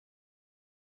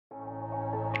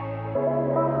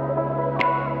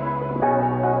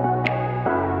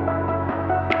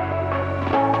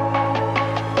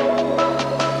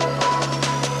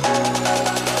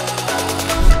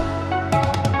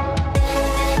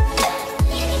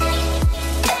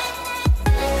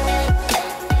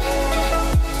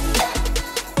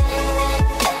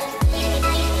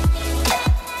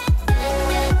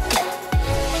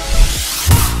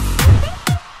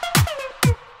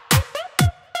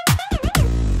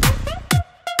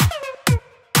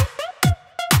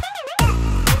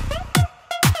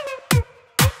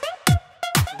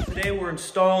we're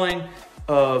installing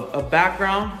a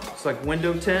background. It's like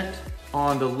window tint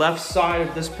on the left side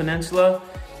of this Peninsula.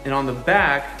 And on the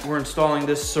back, we're installing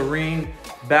this Serene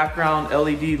Background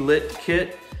LED Lit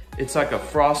kit. It's like a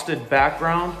frosted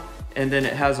background, and then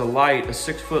it has a light, a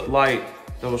 6-foot light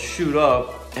that will shoot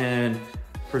up and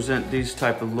present these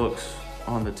type of looks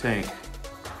on the tank.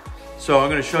 So I'm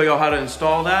gonna show y'all how to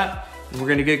install that, and we're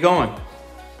gonna get going.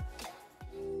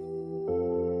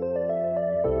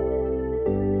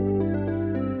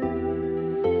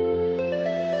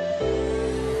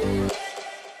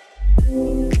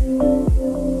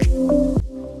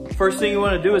 First thing you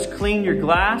want to do is clean your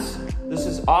glass. This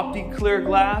is OptiClear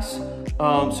glass,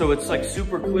 so it's like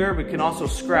super clear, but can also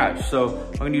scratch. So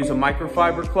I'm going to use a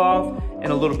microfiber cloth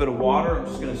and a little bit of water. I'm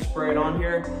just going to spray it on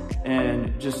here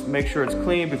and just make sure it's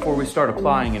clean before we start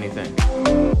applying anything.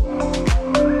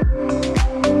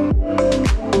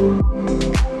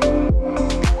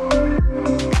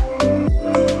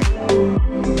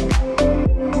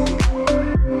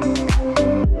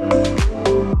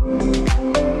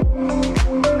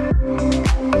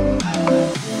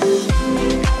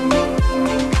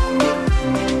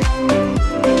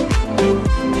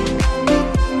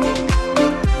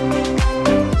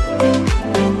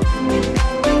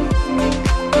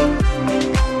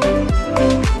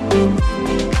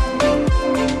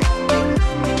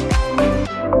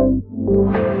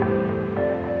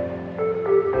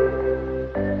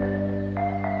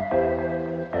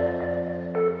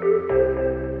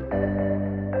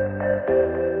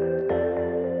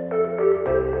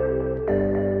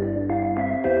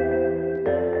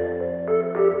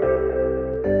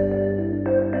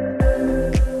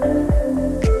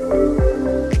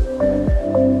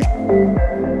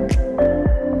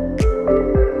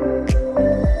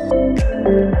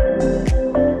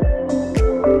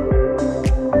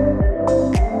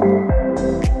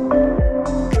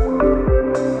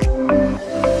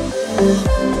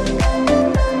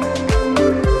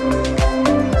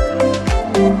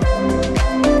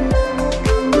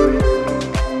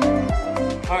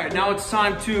 It's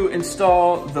time to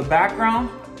install the background.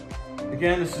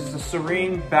 Again, this is the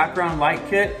Serene Background Light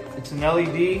Kit. It's an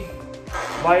LED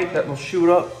light that will shoot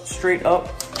up, straight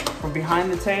up from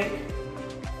behind the tank.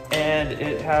 And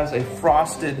it has a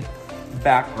frosted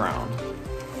background.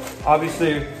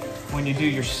 Obviously, when you do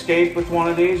your scape with one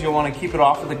of these, you'll want to keep it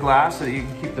off of the glass so that you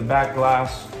can keep the back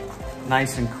glass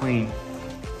nice and clean.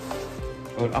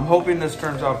 But I'm hoping this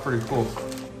turns out pretty cool.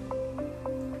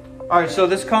 All right, so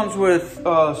this comes with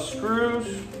screws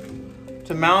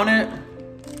to mount it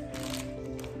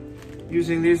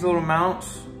using these little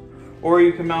mounts, or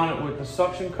you can mount it with the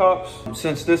suction cups.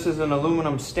 Since this is an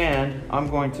aluminum stand, I'm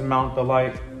going to mount the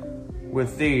light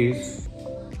with these.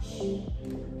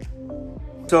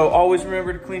 So always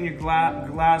remember to clean your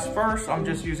glass first. I'm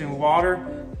just using water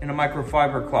and a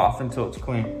microfiber cloth until it's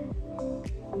clean.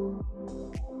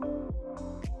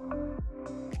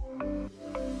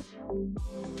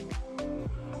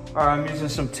 All right, I'm using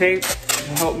some tape to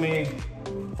help me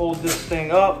hold this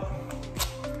thing up.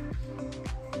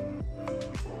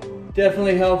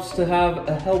 Definitely helps to have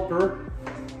a helper.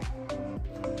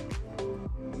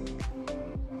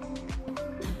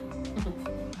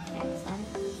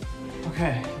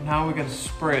 Okay, now we gotta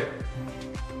spray it.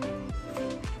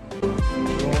 Roll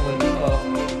it up.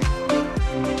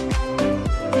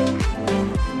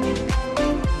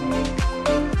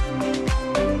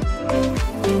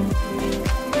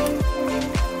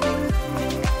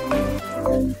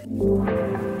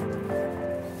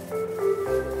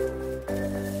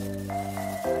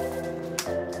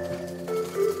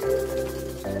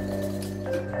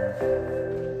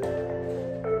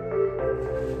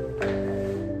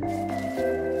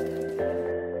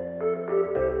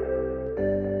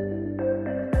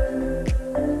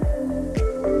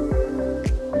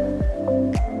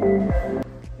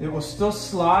 It will still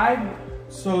slide,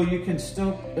 so you can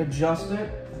still adjust it.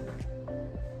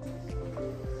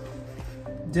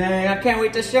 Dang, I can't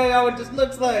wait to show y'all what this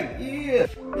looks like. Yeah.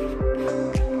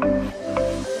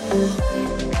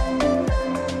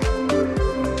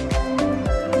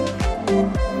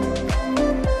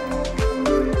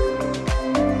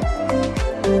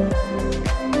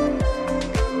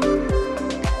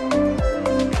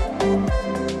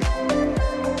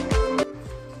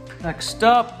 Next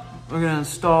up, we're gonna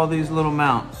install these little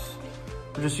mounts.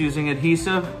 We're just using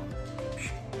adhesive.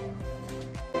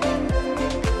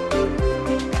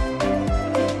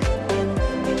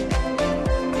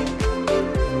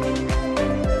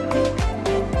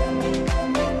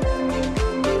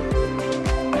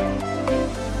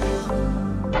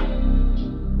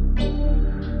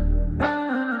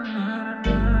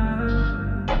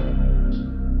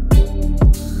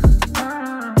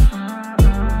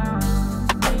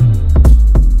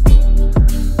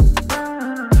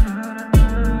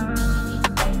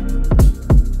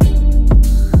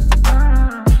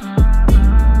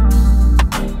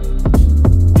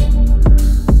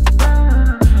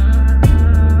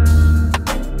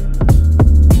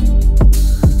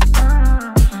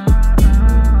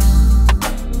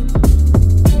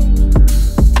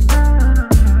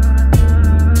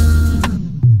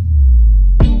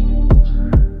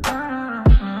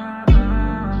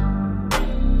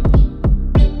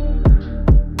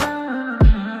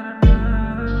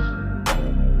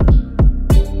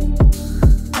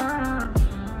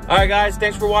 guys,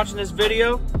 thanks for watching this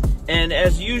video. And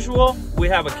as usual, we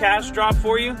have a cash drop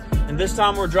for you. And this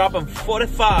time we're dropping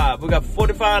 45. We got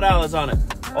 $45 on it.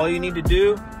 All you need to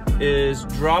do is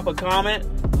drop a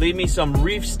comment, leave me some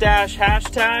Reefstache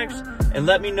hashtags, and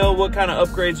let me know what kind of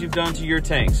upgrades you've done to your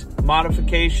tanks,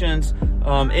 modifications,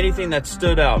 anything that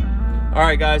stood out. All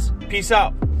right, guys, peace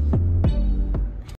out.